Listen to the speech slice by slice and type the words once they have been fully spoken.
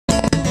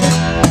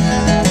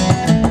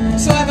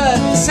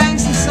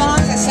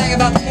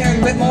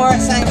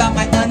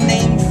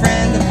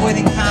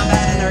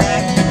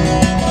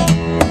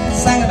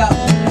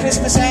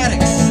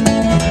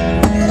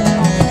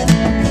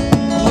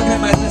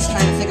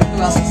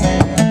bosses.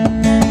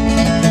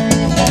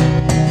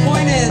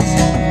 Point is,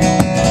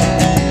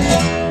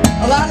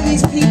 a lot of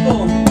these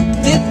people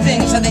did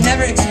things that they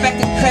never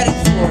expected credit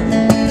for.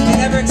 They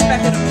never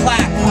expected a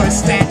plaque or a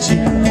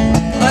statue.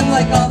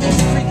 Unlike all these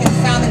freaking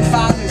founding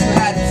fathers who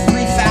had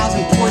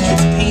 3,000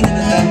 portraits painted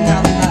of them,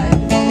 probably by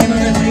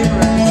immigrant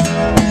laborers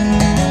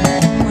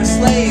or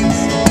slaves.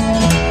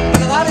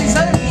 But a lot of these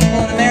other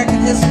people in American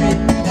history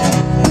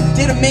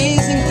did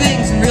amazing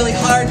things in really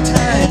hard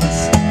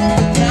times,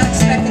 not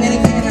expecting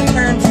anything in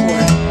return for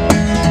it.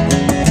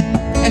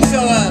 And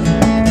so,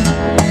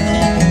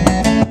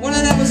 one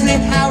of them was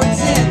named Howard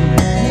Zinn.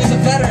 He was a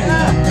veteran.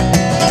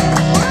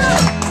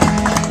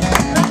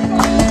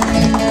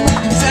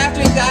 So after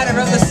he died, I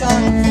wrote this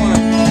song for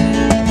him.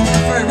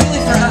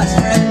 Really for us,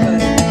 for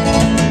everybody.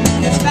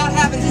 It's about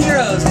having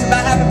heroes. It's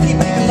about having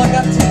people you can look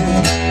up to,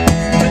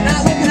 but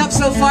not looking up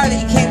so far that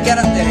you can't get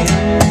up there, you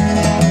know?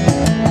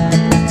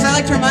 So I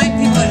like to remind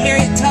people that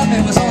Harriet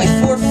Tubman was only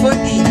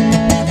 4'8",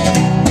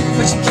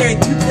 but she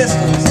carried 2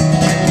 pistols.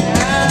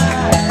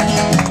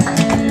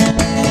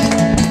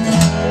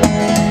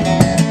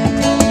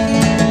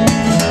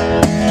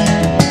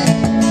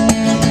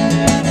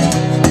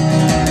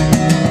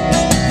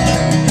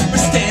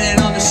 We're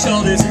standing on the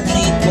shoulders of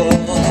people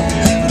who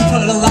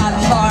put a lot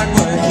of hard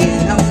work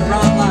in. That was the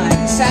wrong line.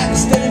 Who sat and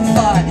stood and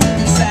fought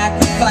and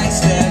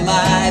sacrificed their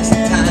lives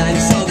and time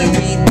so that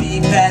we'd be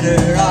better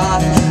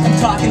off. I'm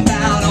talking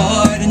about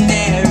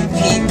ordinary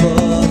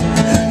people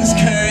whose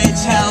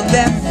courage held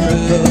them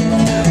through.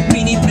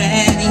 We need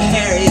many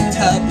Harriet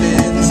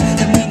Tubmans,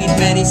 and we need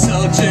many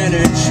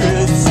Sojourner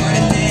Truths,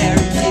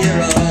 ordinary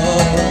heroes.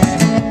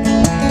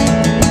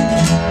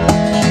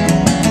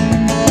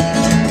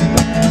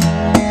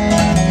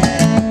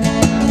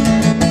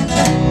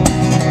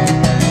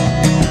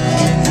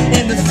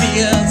 In the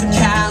fields of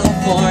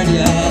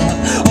California,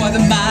 or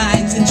the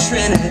mines in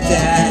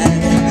Trinidad,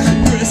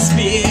 grew a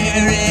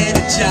spirit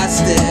of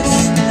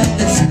justice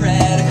that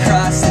spread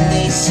across the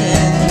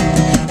nation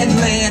and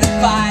lit a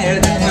fire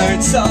that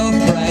burned so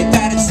bright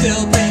that it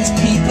still brings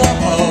people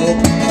hope.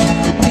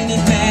 We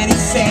need many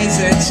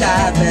Cesar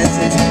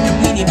Chavez's, and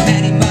we need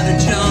many Mother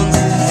Jones.